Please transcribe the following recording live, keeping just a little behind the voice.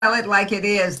tell it like it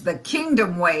is, the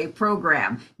Kingdom Way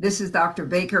program. This is Dr.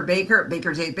 Baker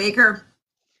J. Baker.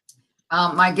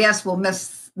 My guest will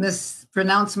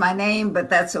mispronounce my name, but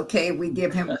that's okay. We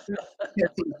give him because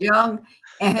he's young.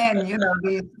 And,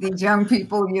 these young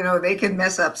people, they can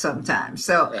mess up sometimes.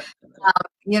 So,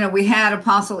 we had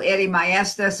Apostle Eddie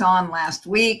Maestas on last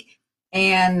week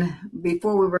and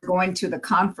before we were going to the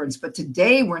conference. But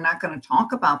today we're not going to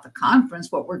talk about the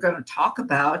conference. What we're going to talk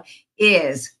about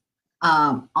is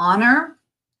honor,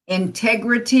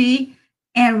 integrity,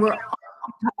 and we're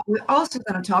also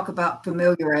going to talk about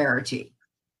familiarity,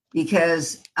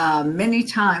 because many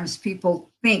times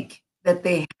people think that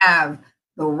they have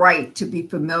the right to be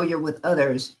familiar with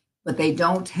others, but they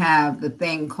don't have the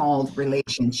thing called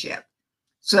relationship.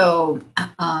 So,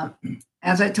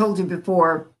 as I told you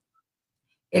before,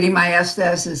 Eddie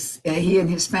Maestas he and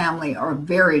his family are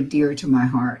very dear to my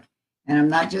heart. And I'm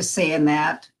not just saying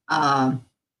that,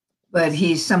 but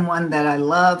he's someone that I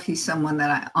love. He's someone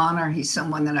that I honor. He's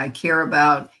someone that I care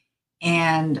about.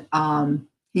 And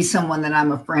he's someone that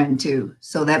I'm a friend to.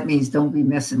 So that means don't be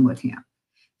messing with him.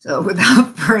 So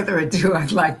without further ado,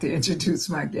 I'd like to introduce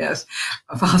my guest,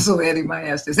 Apostle Eddie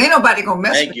Maestas. Ain't nobody gonna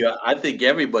mess with Thank you. I think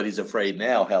everybody's afraid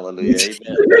now. Hallelujah.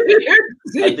 Amen.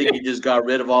 I think you just got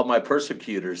rid of all my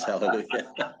persecutors. Hallelujah.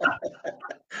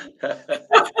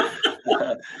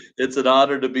 It's an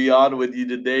honor to be on with you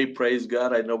today. Praise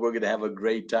God. I know we're going to have a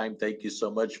great time. Thank you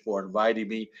so much for inviting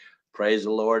me. Praise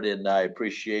the Lord. And I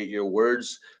appreciate your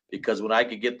words, because when I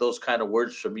could get those kind of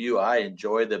words from you, I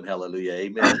enjoy them. Hallelujah.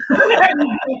 Amen.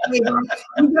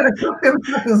 You better cook them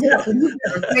suckers up and you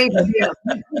better savor him.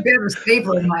 You better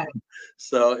savor money.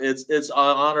 So it's an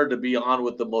honor to be on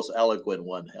with the most eloquent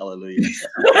one. Hallelujah.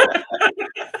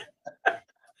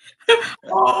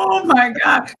 Oh my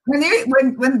God.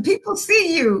 When people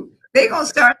see you, they're gonna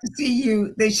start to see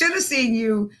you. They should have seen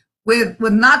you with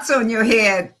knots on your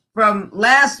head from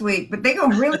last week, but they're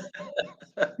gonna really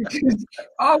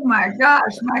oh my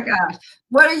gosh.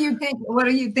 What are you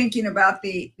thinking about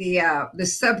the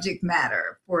subject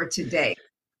matter for today?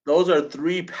 Those are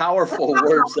three powerful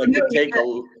words that could take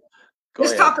a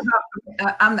Let's talk about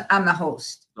I'm the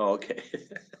host. Oh, okay.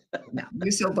 No,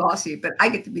 you're so bossy, but I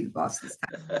get to be the boss this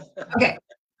time. Okay.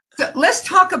 So let's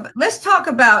talk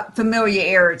about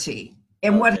familiarity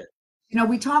and what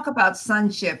we talk about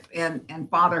sonship and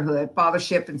fatherhood,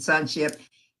 fathership and sonship.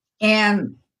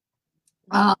 And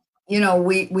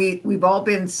we've all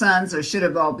been sons, or should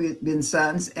have all been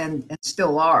sons, and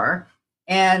still are.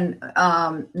 And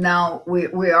now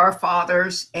we are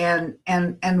fathers, and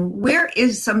where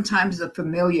is sometimes the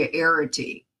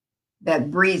familiarity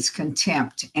that breeds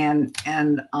contempt and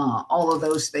all of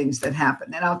those things that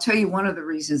happen. And I'll tell you one of the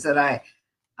reasons that I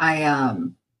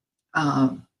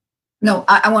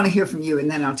want to hear from you,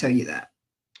 and then I'll tell you that.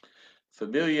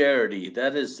 Familiarity,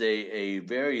 that is a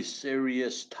very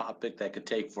serious topic that could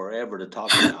take forever to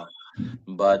talk about.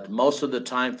 But most of the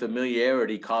time,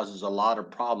 familiarity causes a lot of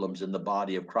problems in the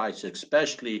body of Christ,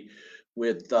 especially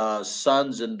with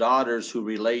sons and daughters who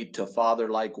relate to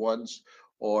father-like ones,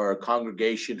 or a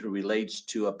congregation who relates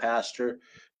to a pastor.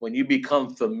 When you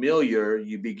become familiar,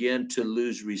 you begin to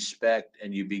lose respect,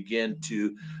 and you begin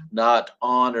to not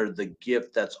honor the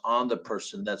gift that's on the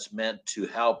person that's meant to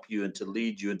help you and to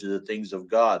lead you into the things of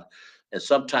God. And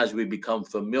sometimes we become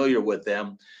familiar with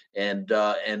them, and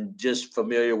just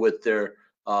familiar with their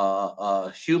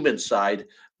human side,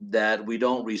 that we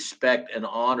don't respect and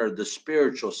honor the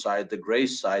spiritual side, the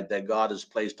grace side that God has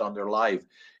placed on their life.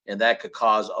 And that could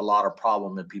cause a lot of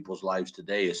problem in people's lives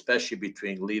today, especially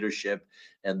between leadership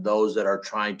and those that are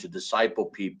trying to disciple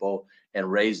people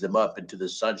and raise them up into the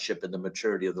sonship and the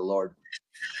maturity of the Lord.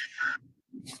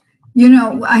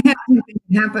 I had something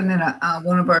happen in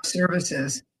one of our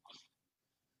services.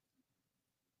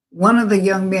 One of the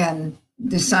young men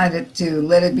decided to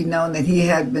let it be known that he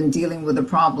had been dealing with a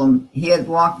problem. He had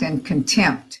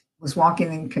was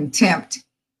walking in contempt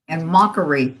and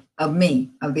mockery of me,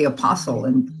 of the apostle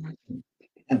and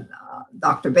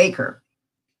Dr. Baker.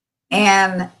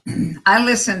 And I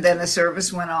listened, and the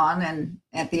service went on, and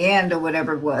at the end, or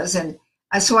whatever it was,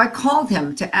 so I called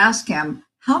him to ask him,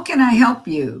 how can I help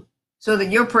you so that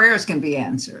your prayers can be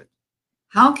answered?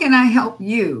 How can I help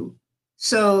you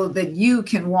so that you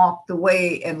can walk the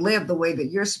way and live the way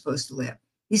that you're supposed to live?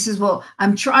 He says, well,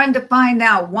 I'm trying to find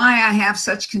out why I have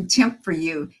such contempt for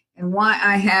you, and why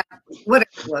I have, whatever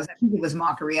it was. I think it was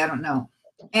mockery. I don't know.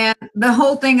 And the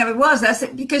whole thing of it was, I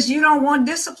said, because you don't want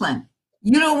discipline.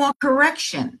 You don't want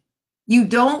correction. You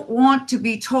don't want to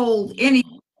be told a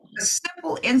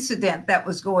simple incident that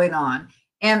was going on.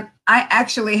 And I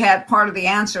actually had part of the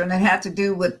answer, and it had to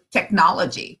do with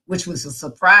technology, which was a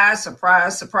surprise,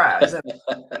 surprise, surprise.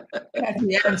 That I had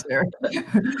the answer.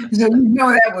 So you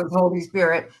know that was Holy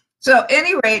Spirit. So at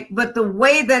any rate, but the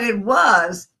way that it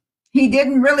was, he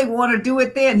didn't really want to do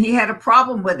it then. He had a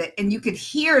problem with it. And you could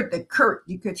hear the Kurt,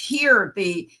 you could hear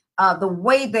the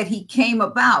way that he came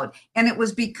about. And it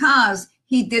was because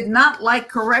he did not like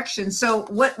correction. So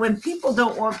when people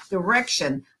don't want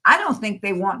direction, I don't think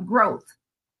they want growth.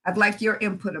 I'd like your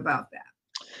input about that.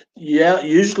 Yeah,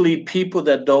 usually people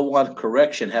that don't want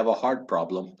correction have a heart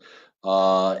problem.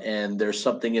 And there's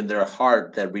something in their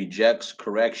heart that rejects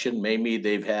correction. Maybe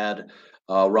they've had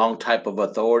wrong type of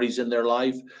authorities in their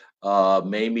life.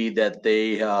 Maybe that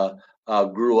they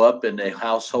grew up in a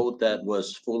household that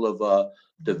was full of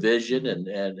division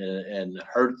and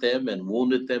hurt them and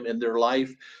wounded them in their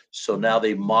life. So now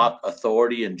they mock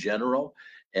authority in general,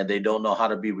 and they don't know how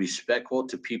to be respectful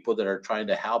to people that are trying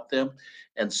to help them.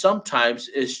 And sometimes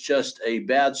it's just a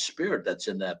bad spirit that's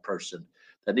in that person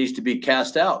that needs to be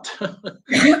cast out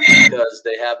because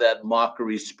they have that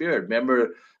mockery spirit. Remember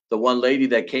the one lady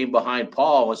that came behind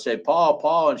Paul and said, Paul,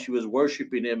 Paul, and she was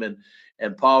worshiping him,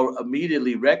 and Paul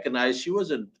immediately recognized she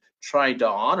wasn't trying to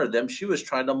honor them, she was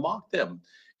trying to mock them.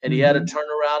 And he had to turn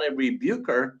around and rebuke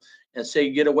her and say,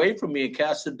 get away from me, and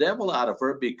cast the devil out of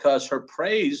her, because her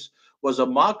praise was a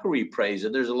mockery praise.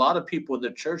 And there's a lot of people in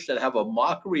the church that have a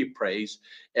mockery praise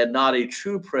and not a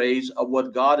true praise of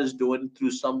what God is doing through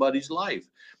somebody's life.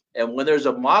 And when there's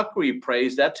a mockery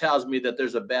praise, that tells me that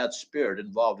there's a bad spirit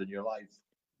involved in your life.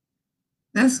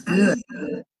 That's good.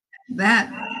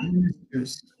 That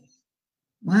ministers.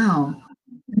 Wow.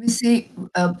 Let me see.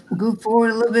 Go forward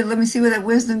a little bit. Let me see where that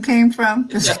wisdom came from.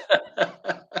 It's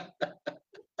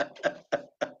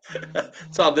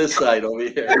on this side over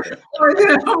here.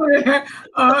 Okay.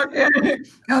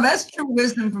 No, that's true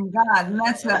wisdom from God, and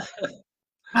that's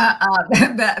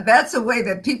that's a way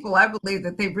that people, I believe,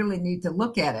 that they really need to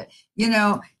look at it. You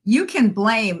know, you can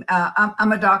blame.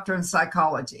 I'm a doctor in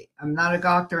psychology. I'm not a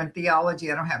doctor in theology.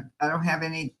 I don't have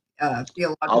any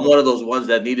theological. I'm one of those ones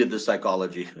that needed the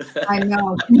psychology. I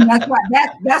know. That's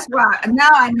why.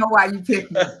 Now I know why you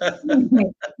picked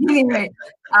me. Anyway,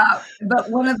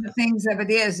 but one of the things of it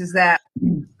is that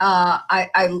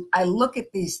I look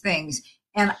at these things,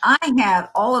 and I had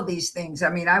all of these things. I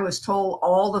mean, I was told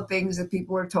all the things that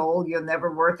people are told. You're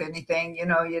never worth anything. You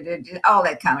know, you did all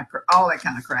that kind of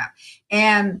crap.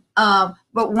 And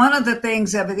but one of the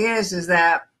things of it is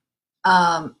that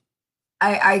I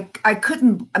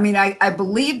couldn't. I mean, I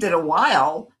believed it a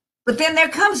while, but then there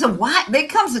comes a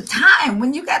time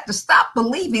when you got to stop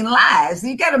believing lies.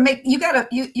 You got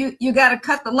to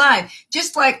cut the line.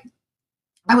 Just like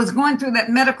I was going through that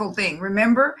medical thing,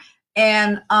 remember?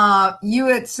 And you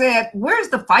had said, "Where's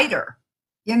the fighter?"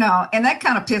 You know, and that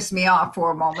kind of pissed me off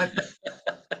for a moment.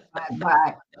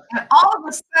 Bye. And all of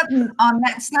a sudden, on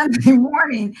that Sunday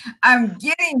morning, I'm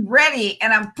getting ready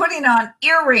and I'm putting on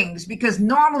earrings, because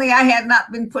normally I had not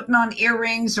been putting on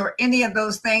earrings or any of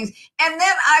those things. And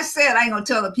then I said, I ain't gonna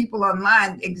tell the people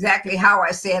online exactly how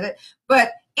I said it,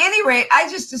 but anyway, I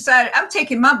just decided I'm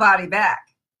taking my body back.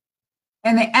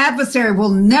 And the adversary will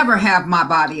never have my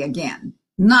body again,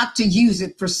 not to use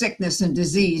it for sickness and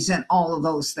disease and all of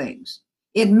those things.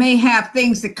 It may have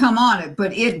things that come on it,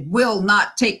 but it will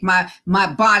not take my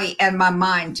body and my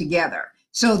mind together,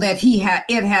 so that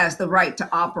it has the right to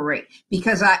operate,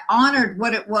 because I honored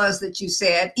what it was that you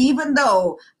said, even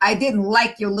though I didn't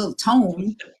like your little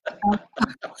tone.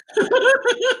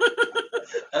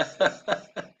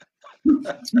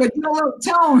 But your little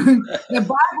tone, the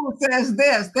Bible says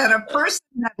this, that a person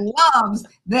that loves,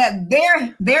 that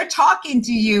they're talking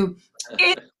to you,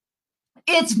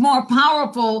 it's more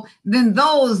powerful than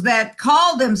those that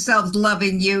call themselves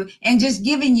loving you and just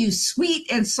giving you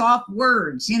sweet and soft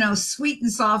words, you know, sweet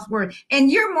and soft words.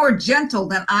 And you're more gentle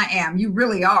than I am. You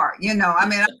really are. You know, I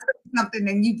mean, I heard something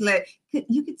and you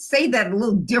could say that a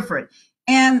little different.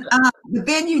 And but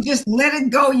then you just let it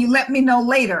go. You let me know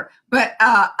later. But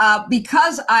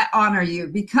because I honor you,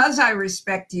 because I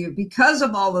respect you, because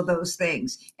of all of those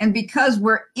things, and because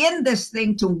we're in this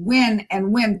thing to win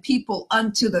and win people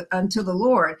unto the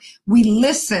Lord, we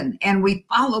listen and we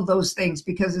follow those things,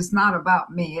 because it's not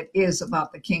about me. It is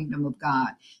about the kingdom of God.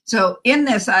 So in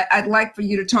this, I'd like for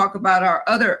you to talk about our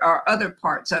other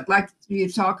parts. I'd like for you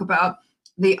to talk about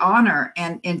the honor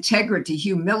and integrity,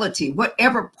 humility,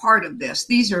 whatever part of this.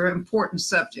 These are important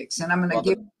subjects, and I'm going to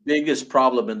give. The biggest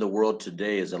problem in the world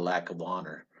today is a lack of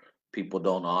honor. People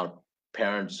don't honor.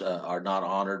 Parents are not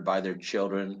honored by their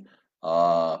children.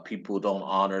 People don't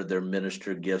honor their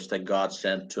minister gifts that God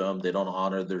sent to them. They don't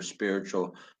honor their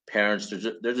spiritual parents.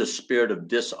 There's a spirit of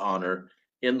dishonor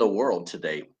in the world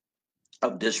today,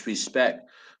 of disrespect.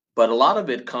 But a lot of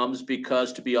it comes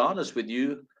because, to be honest with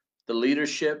you, the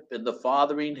leadership and the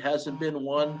fathering hasn't been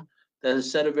one that has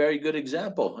set a very good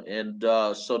example. And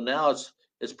so now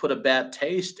it's put a bad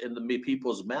taste in the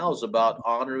people's mouths about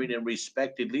honoring and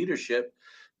respecting leadership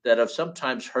that have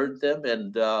sometimes hurt them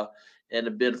and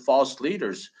have been false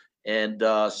leaders. And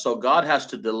so God has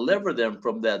to deliver them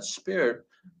from that spirit,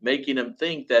 making them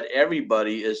think that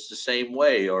everybody is the same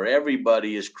way, or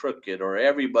everybody is crooked, or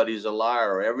everybody's a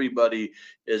liar, or everybody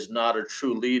is not a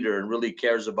true leader and really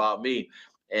cares about me.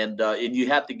 And you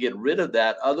have to get rid of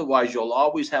that. Otherwise, you'll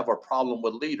always have a problem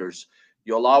with leaders.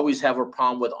 You'll always have a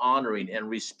problem with honoring and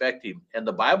respecting. And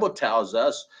the Bible tells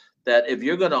us that if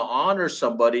you're going to honor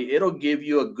somebody, it'll give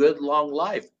you a good long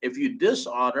life. If you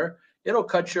dishonor, it'll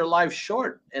cut your life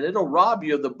short, and it'll rob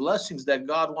you of the blessings that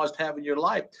God wants to have in your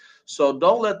life. So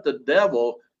don't let the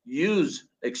devil use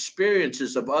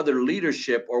experiences of other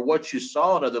leadership or what you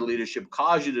saw in other leadership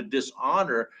cause you to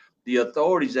dishonor the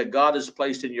authorities that God has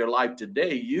placed in your life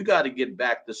today. You got to get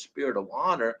back the spirit of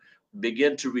honor,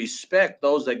 begin to respect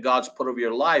those that God's put over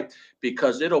your life,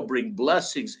 because it'll bring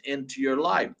blessings into your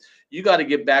life. You got to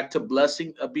get back to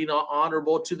blessing, being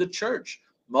honorable to the church.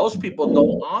 Most people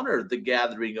don't honor the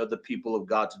gathering of the people of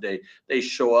God today. They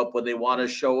show up when they want to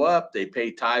show up. They pay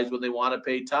tithes when they want to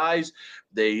pay tithes.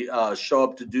 They show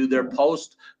up to do their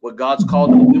post, what God's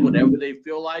called them to do whenever they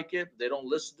feel like it. They don't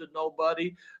listen to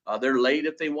nobody. They're late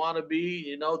if they want to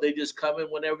be. They just come in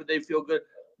whenever they feel good.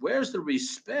 Where's the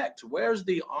respect? Where's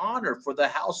the honor for the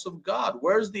house of God?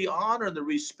 Where's the honor and the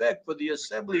respect for the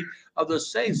assembly of the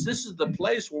saints? This is the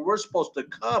place where we're supposed to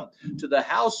come to the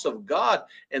house of God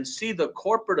and see the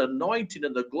corporate anointing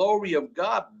and the glory of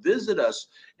God visit us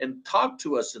and talk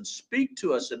to us and speak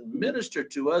to us and minister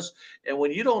to us. And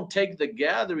when you don't take the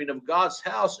gathering of God's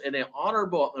house in an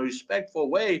honorable and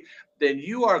respectful way, then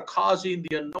you are causing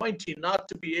the anointing not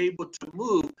to be able to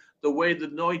move the way the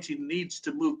anointing needs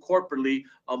to move corporately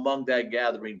among that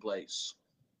gathering place.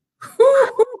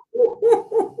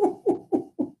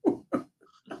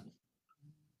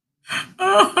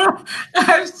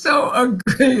 I so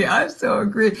agree. I so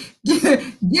agree.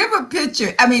 Give a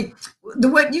picture. I mean,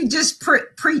 what you just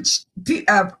preach,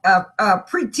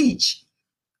 pre-teach,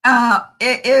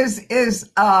 is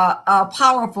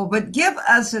powerful. But give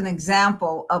us an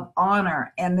example of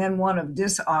honor and then one of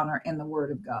dishonor in the Word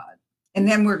of God, and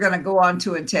then we're going to go on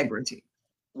to integrity.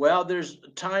 Well, there's a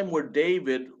time where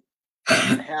David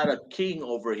had a king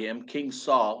over him, King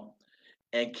Saul,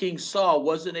 and King Saul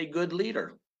wasn't a good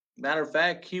leader. Matter of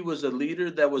fact, he was a leader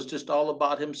that was just all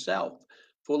about himself,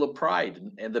 full of pride.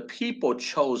 And the people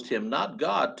chose him, not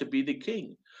God, to be the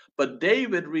king. But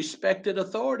David respected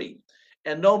authority.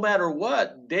 And no matter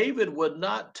what, David would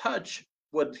not touch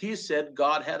what he said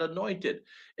God had anointed.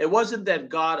 It wasn't that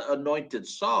God anointed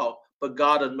Saul, but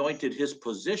God anointed his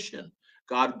position.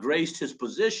 God graced his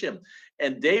position.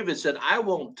 And David said, I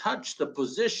won't touch the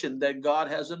position that God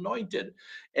has anointed.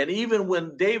 And even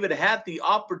when David had the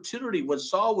opportunity, when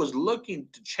Saul was looking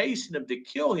to chase him, to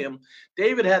kill him,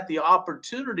 David had the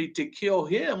opportunity to kill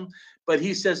him, but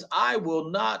he says, I will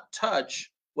not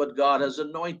touch what God has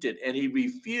anointed. And he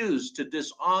refused to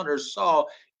dishonor Saul,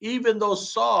 even though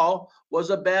Saul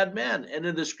was a bad man. And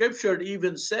in the scripture, it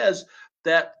even says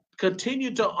that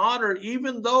continue to honor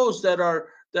even those that are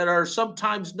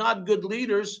sometimes not good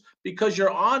leaders, because your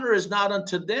honor is not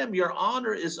unto them, your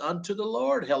honor is unto the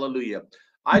Lord. Hallelujah.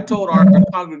 I told our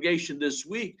congregation this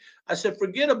week, I said,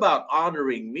 forget about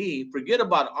honoring me, forget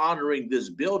about honoring this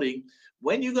building.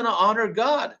 When are you going to honor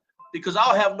God? Because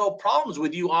I'll have no problems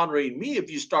with you honoring me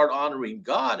if you start honoring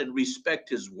God and respect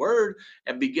his word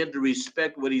and begin to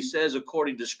respect what he says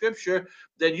according to scripture.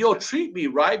 Then you'll treat me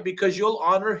right because you'll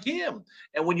honor him.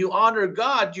 And when you honor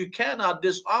God, you cannot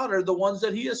dishonor the ones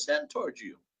that he has sent towards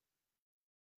you.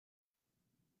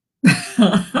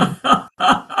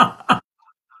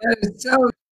 That is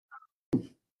so.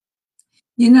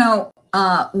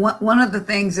 One of the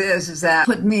things is that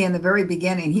put me in the very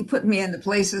beginning. He put me in the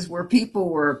places where people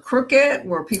were crooked,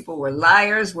 where people were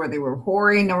liars, where they were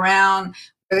whoring around,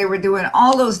 where they were doing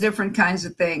all those different kinds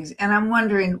of things. And I'm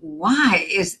wondering why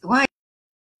is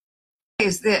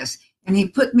this? And he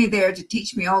put me there to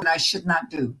teach me all that I should not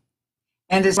do.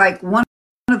 And it's like one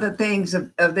of the things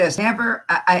of this. Never,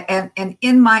 and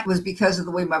in my, it was because of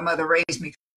the way my mother raised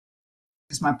me,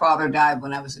 because my father died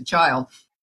when I was a child.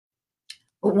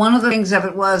 But one of the things of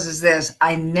it is this: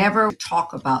 I never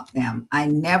talk about them. I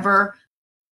never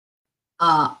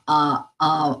unveil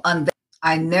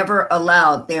I never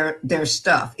allowed their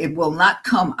stuff. It will not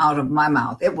come out of my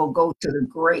mouth. It will go to the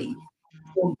grave.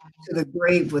 Go to the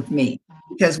grave with me.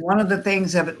 Because one of the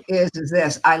things of it is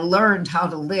this: I learned how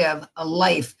to live a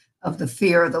life of the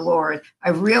fear of the Lord. I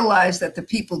realized that the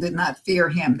people did not fear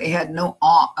him. They had no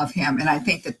awe of him. And I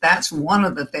think that that's one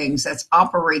of the things that's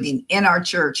operating in our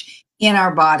church, in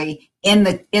our body, in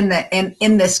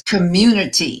this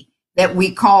community that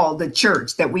we call the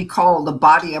church, that we call the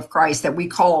body of Christ, that we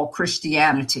call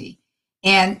Christianity.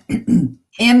 And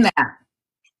in that,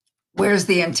 where's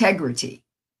the integrity?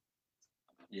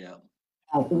 Yeah.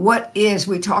 What is,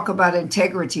 we talk about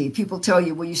integrity. People tell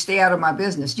you, well, you stay out of my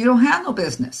business. You don't have no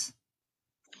business.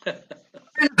 Okay,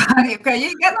 you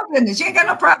ain't got no business. You ain't got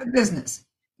no private business.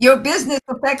 Your business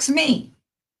affects me.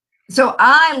 So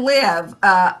I live,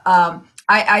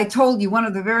 I told you one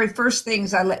of the very first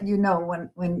things I let you know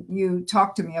when you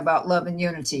talked to me about love and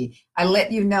unity, I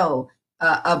let you know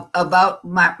about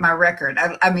my record.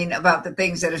 I mean, about the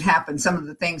things that had happened, some of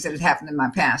the things that had happened in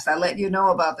my past. I let you know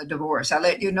about the divorce. I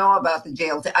let you know about the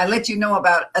jail. I let you know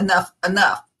about enough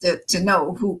to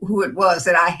know who it was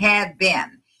that I had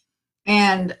been.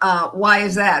 And why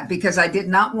is that? Because I did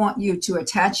not want you to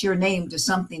attach your name to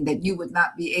something that you would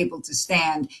not be able to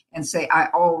stand and say, I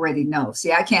already know.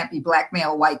 See, I can't be black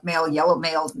male, white male, yellow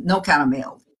male, no kind of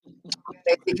male.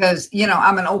 Because,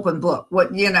 I'm an open book.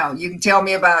 What, you can tell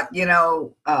me about,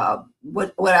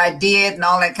 what I did and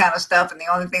all that kind of stuff. And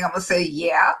the only thing I'm going to say,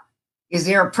 yeah, is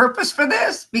there a purpose for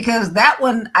this? Because that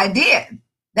one I did.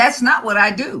 That's not what I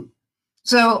do.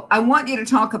 So I want you to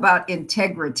talk about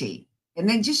integrity. And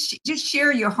then just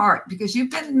share your heart, because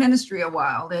you've been in ministry a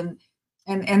while, and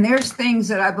there's things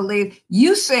that I believe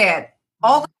you said,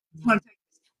 all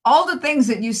the things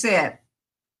that you said.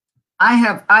 I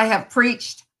have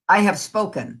preached, I have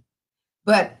spoken,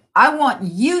 but I want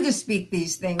you to speak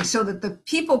these things so that the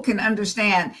people can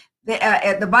understand.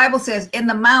 The Bible says, in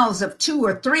the mouths of 2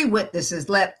 or 3 witnesses,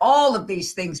 let all of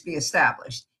these things be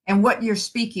established. And what you're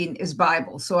speaking is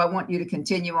Bible. So I want you to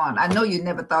continue on. I know you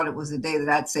never thought it was the day that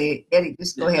I'd say, Eddie,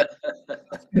 just go ahead.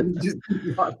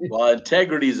 Well,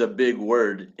 integrity is a big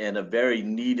word and a very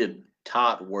needed,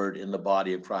 taught word in the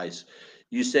body of Christ.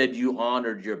 You said you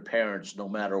honored your parents no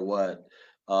matter what.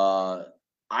 Uh,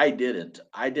 I didn't.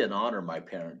 I didn't honor my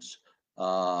parents.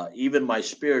 Even my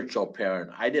spiritual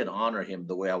parent, I didn't honor him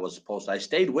the way I was supposed to. I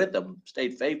stayed with him,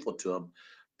 stayed faithful to him,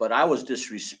 but I was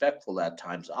disrespectful at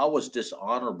times. I was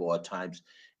dishonorable at times.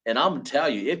 And I'm going to tell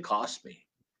you, it cost me.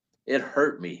 It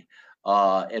hurt me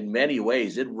in many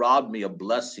ways. It robbed me of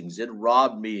blessings. It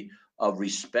robbed me of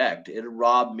respect. It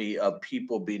robbed me of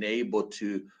people being able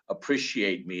to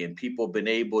appreciate me and people being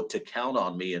able to count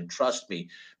on me and trust me,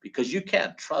 because you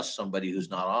can't trust somebody who's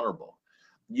not honorable.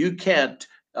 You can't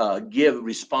give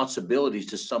responsibilities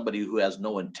to somebody who has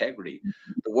no integrity.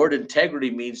 The word integrity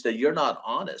means that you're not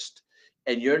honest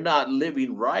and you're not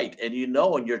living right, and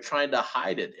and you're trying to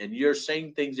hide it, and you're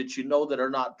saying things that you know that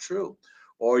are not true,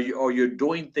 or you're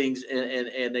doing things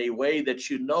in a way that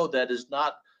that is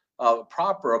not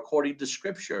proper according to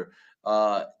Scripture.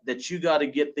 That you got to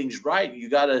get things right. You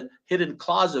got a hidden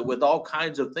closet with all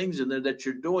kinds of things in there that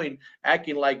you're doing,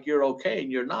 acting like you're okay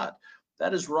and you're not.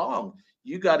 That is wrong.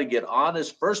 You got to get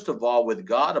honest, first of all, with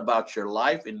God about your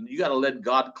life, and you got to let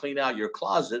God clean out your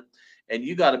closet, and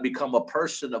you got to become a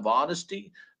person of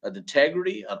honesty, of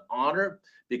integrity, of honor.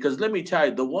 Because let me tell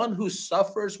you, the one who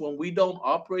suffers when we don't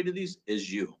operate in these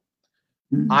is you.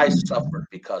 I suffered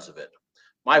because of it.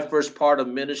 My first part of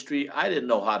ministry, I didn't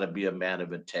know how to be a man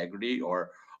of integrity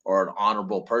or an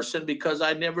honorable person because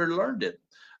I never learned it.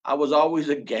 I was always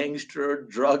a gangster,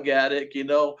 drug addict,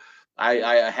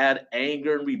 I had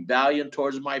anger and rebellion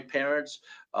towards my parents.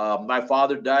 My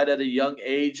father died at a young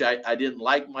age. I didn't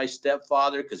like my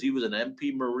stepfather because he was an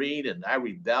MP Marine, and I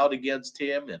rebelled against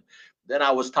him. And then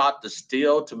I was taught to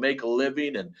steal to make a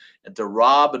living, and to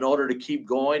rob in order to keep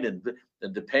going, and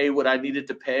to pay what I needed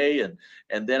to pay.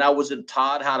 And then I wasn't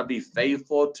taught how to be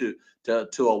faithful to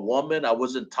a woman. I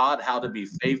wasn't taught how to be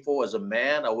faithful as a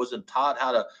man. I wasn't taught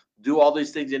how to do all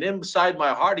these things. And inside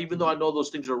my heart, even though I know those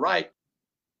things are right,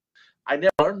 I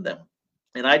never learned them.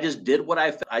 And I just did what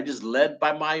I just led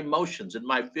by my emotions and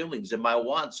my feelings and my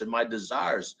wants and my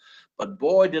desires. But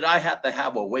boy, did I have to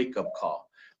have a wake up call.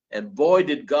 And boy,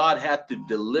 did God have to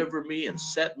deliver me and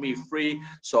set me free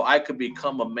so I could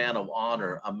become a man of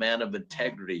honor, a man of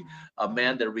integrity, a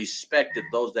man that respected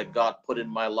those that God put in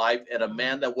my life, and a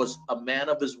man that was a man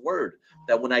of his word.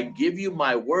 That when I give you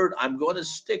my word, I'm going to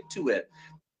stick to it.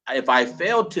 If I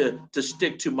failed to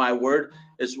stick to my word,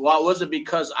 it wasn't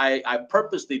because I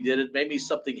purposely did it. Maybe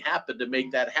something happened to make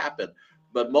that happen.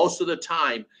 but most of the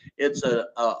time it's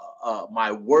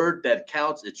my word that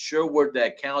counts. It's your word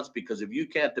that counts, because if you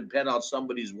can't depend on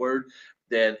somebody's word,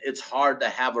 then it's hard to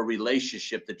have a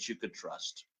relationship that you could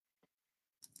trust.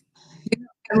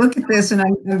 I look at this and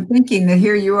I'm thinking that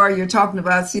here you are, you're talking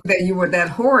about, see, that you were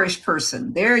that whorish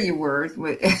person. There you were.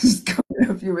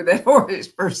 If you were that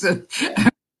whorish person,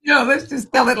 let's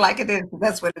just tell it like it is.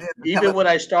 That's what it is. Even when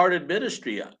I started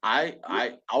ministry, I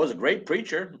was a great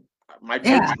preacher. My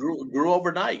Yeah, church grew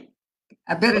overnight.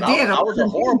 I bet But it I, did. I was a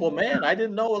horrible man. I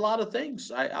didn't know a lot of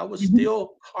things. I was Mhm.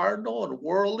 still carnal and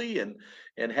worldly, and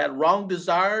had wrong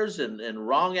desires and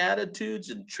wrong attitudes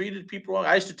and treated people wrong.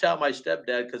 I used to tell my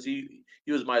stepdad, because he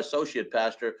was my associate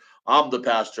pastor, I'm the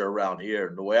pastor around here.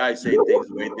 And the way I say things,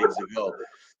 the way things go.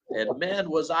 And man,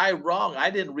 was I wrong. I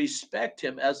didn't respect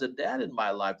him as a dad in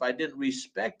my life. I didn't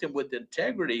respect him with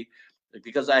integrity,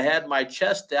 because I had my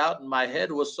chest out and my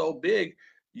head was so big.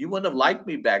 You wouldn't have liked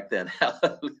me back then.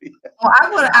 Hallelujah.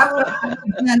 Well,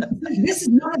 this is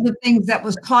one of the things that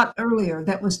was taught earlier,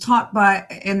 that was taught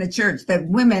in the church, that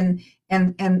women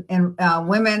and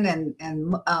women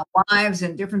and wives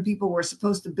and different people were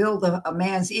supposed to build a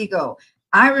man's ego.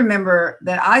 I remember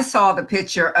that I saw the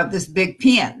picture of this big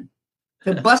pen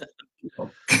to bust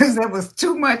people because there was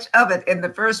too much of it in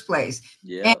the first place.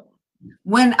 Yeah. And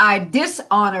when I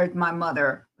dishonored my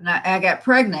mother, when I got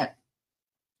pregnant,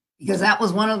 because that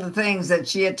was one of the things that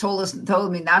she had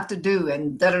told me not to do,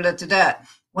 and da da da da da.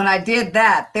 When I did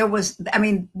that, there was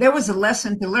a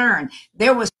lesson to learn.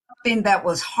 There was something that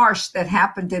was harsh that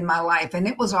happened in my life, and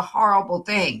it was a horrible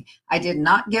thing. I did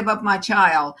not give up my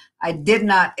child. I did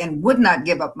not and would not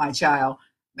give up my child.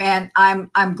 And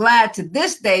I'm glad to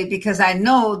this day, because I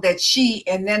know that she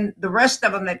and then the rest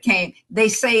of them that came, they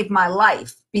saved my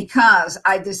life, because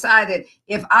I decided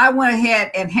if I went ahead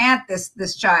and had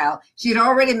this child, she'd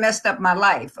already messed up my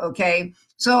life. Okay,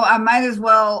 so I might as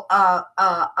well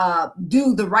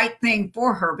do the right thing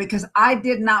for her, because I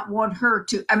did not want her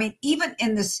to. I mean, even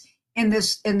in this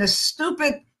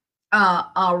stupid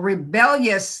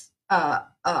rebellious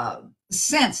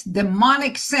sense,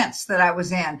 demonic sense that I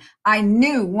was in, I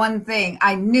knew one thing.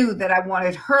 I knew that I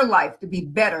wanted her life to be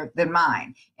better than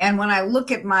mine. And when I look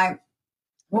at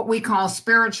what we call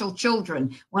spiritual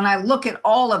children, when I look at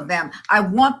all of them, I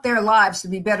want their lives to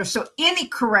be better. So any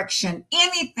correction,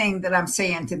 anything that I'm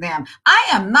saying to them, I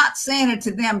am not saying it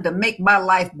to them to make my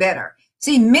life better.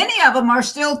 See, many of them are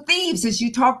still thieves, as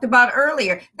you talked about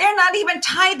earlier. They're not even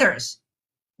tithers.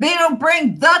 They don't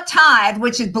bring the tithe,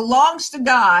 which belongs to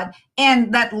God,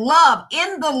 and that love,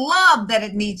 in the love that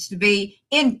it needs to be,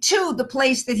 into the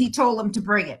place that he told them to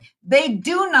bring it.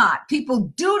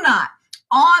 People do not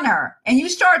honor. And you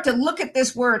start to look at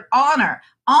this word honor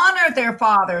their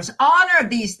fathers, honor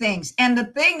these things. And the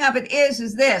thing of it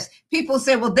is this: people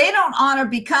say, well, they don't honor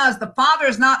because the father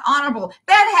is not honorable.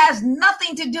 That has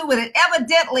nothing to do with it.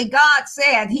 Evidently, God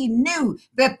said he knew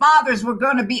that fathers were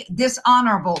going to be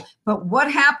dishonorable. But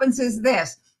what happens is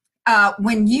this: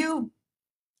 when you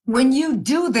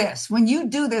do this,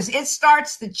 it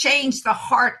starts to change the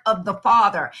heart of the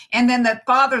father. And then that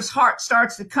father's heart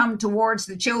starts to come towards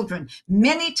the children.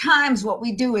 Many times what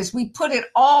we do is we put it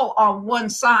all on one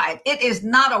side. It is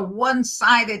not a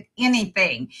one-sided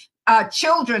anything.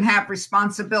 Children have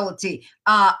responsibility.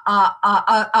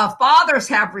 Fathers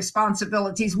have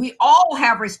responsibilities. We all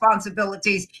have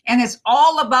responsibilities, and it's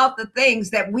all about the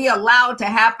things that we allow to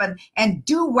happen and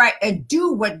do right and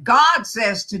do what God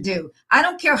says to do. I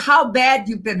don't care how bad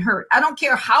you've been hurt. I don't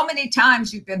care how many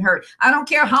times you've been hurt. I don't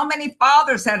care how many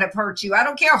fathers that have hurt you. I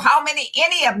don't care how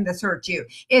any of them that's hurt you.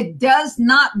 It does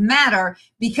not matter,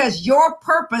 because your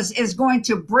purpose is going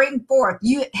to bring forth.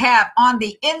 You have on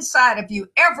the inside of you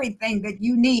everything that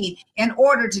you need in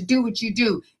order to do what you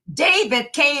do.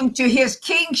 David came to his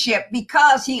kingship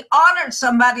because he honored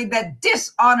somebody that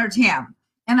dishonored him.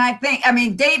 And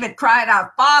David cried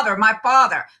out, Father, my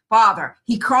father, Father.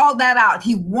 He called that out.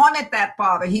 He wanted that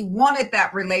father. He wanted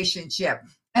that relationship.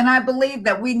 And I believe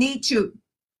that we need to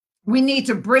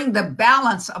bring the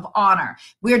balance of honor.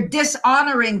 We're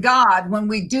dishonoring God when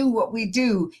we do what we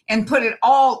do and put it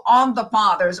all on the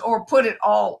fathers or put it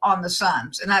all on the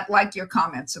sons. And I'd like your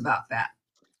comments about that.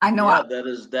 I know. Yeah,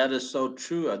 that is so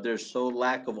true. There's so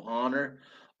lack of honor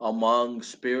among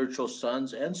spiritual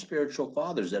sons and spiritual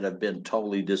fathers that have been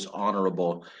totally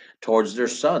dishonorable towards their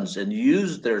sons and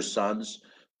use their sons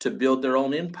to build their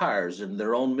own empires and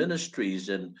their own ministries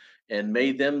and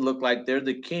made them look like they're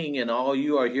the king, and all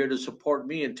you are here to support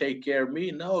me and take care of me.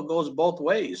 No, it goes both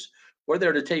ways. We're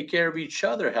there to take care of each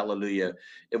other. Hallelujah.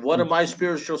 If one of my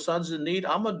spiritual sons in need,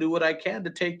 I'm gonna do what I can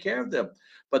to take care of them.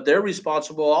 but they're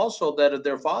responsible also that if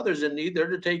their father's in need, they're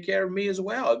to take care of me as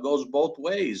well. It goes both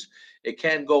ways. It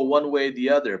can't go one way or the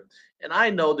other. And I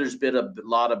know there's been a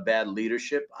lot of bad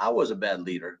leadership. I was a bad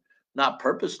leader, not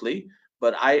purposely,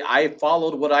 but I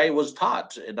followed what I was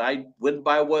taught, and I went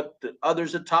by what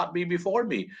others had taught me before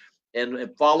me, and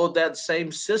followed that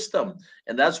same system.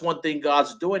 And that's one thing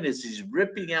God's doing, is he's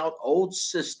ripping out old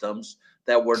systems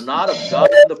that were not of God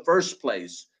in the first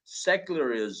place.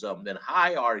 Secularism and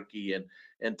hierarchy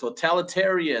and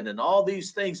totalitarian and all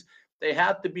these things, they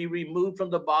have to be removed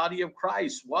from the body of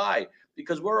Christ. Why?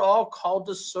 Because we're all called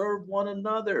to serve one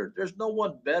another. There's no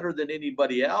one better than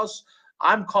anybody else.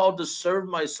 I'm called to serve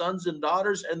my sons and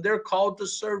daughters, and they're called to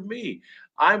serve me.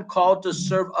 I'm called to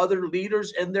serve other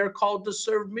leaders, and they're called to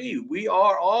serve me. We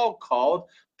are all called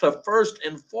to first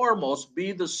and foremost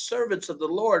be the servants of the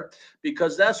Lord,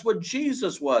 because that's what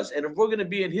Jesus was. And if we're going to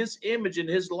be in his image and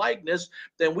his likeness,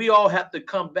 then we all have to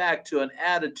come back to an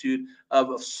attitude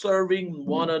of serving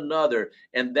one another.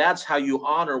 And that's how you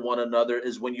honor one another,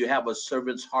 is when you have a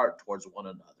servant's heart towards one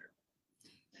another.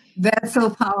 That's so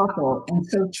powerful and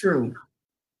so true.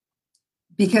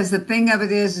 Because the thing of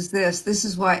it is this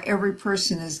is why every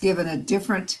person is given a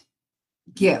different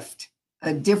gift,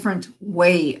 a different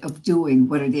way of doing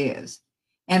what it is.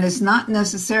 And it's not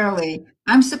necessarily,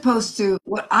 I'm supposed to,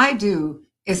 what I do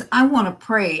is I want to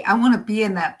pray. I want to be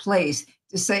in that place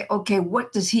to say, okay,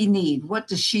 what does he need? What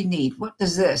does she need? What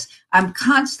does this? I'm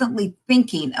constantly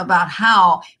thinking about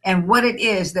how and what it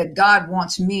is that God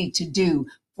wants me to do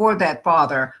for that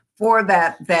father, for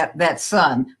that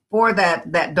son, for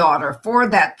that daughter, for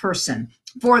that person,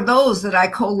 for those that I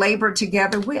co-labor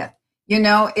together with.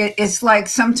 It's like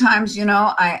sometimes,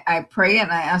 I pray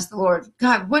and I ask the Lord,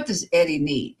 God, what does Eddie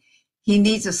need? He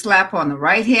needs a slap on the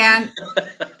right hand.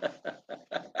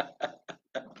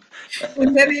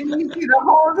 And then he needs you to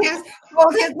hold his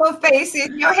little face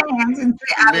in your hands and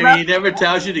say, I Maybe love he never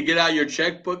tells you to get out your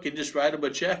checkbook and just write him a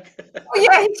check. Oh,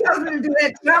 yeah, he tells me to do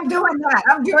that. I'm doing that.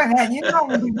 I'm doing that. You know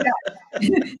me do that.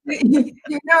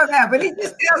 You know that. But he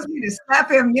just tells me to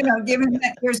slap him, give him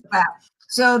that ear slap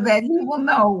so that he will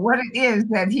know what it is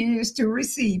that he is to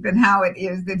receive and how it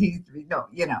is that he's,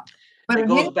 But it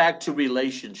goes back to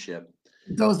relationship.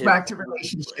 It goes If back to it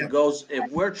relationship. goes,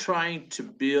 if we're trying to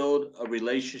build a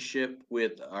relationship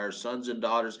with our sons and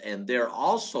daughters, and they're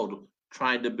also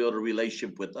trying to build a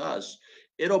relationship with us,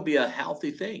 it'll be a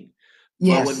healthy thing.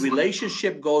 But when Yes.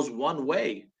 relationship goes one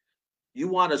way, you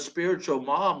want a spiritual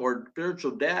mom or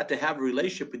spiritual dad to have a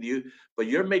relationship with you, but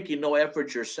you're making no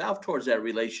effort yourself towards that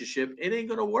relationship, it ain't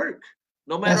going to work.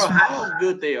 No matter That's right. how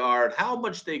good they are and how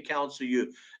much they counsel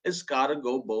you, it's got to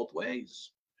go both ways.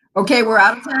 Okay, we're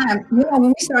out of time. When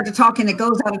we start to talking, it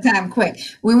goes out of time quick.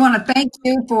 We want to thank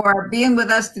you for being with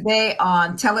us today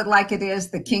on Tell It Like It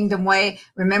Is, the Kingdom Way.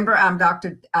 Remember, I'm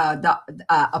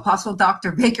Apostle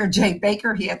Dr. Baker J.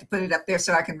 Baker. He had to put it up there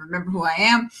so I can remember who I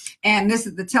am. And this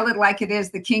is the Tell It Like It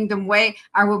Is, the Kingdom Way.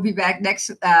 I will be back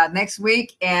next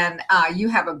week, and you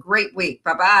have a great week.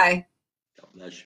 Bye-bye. God bless you.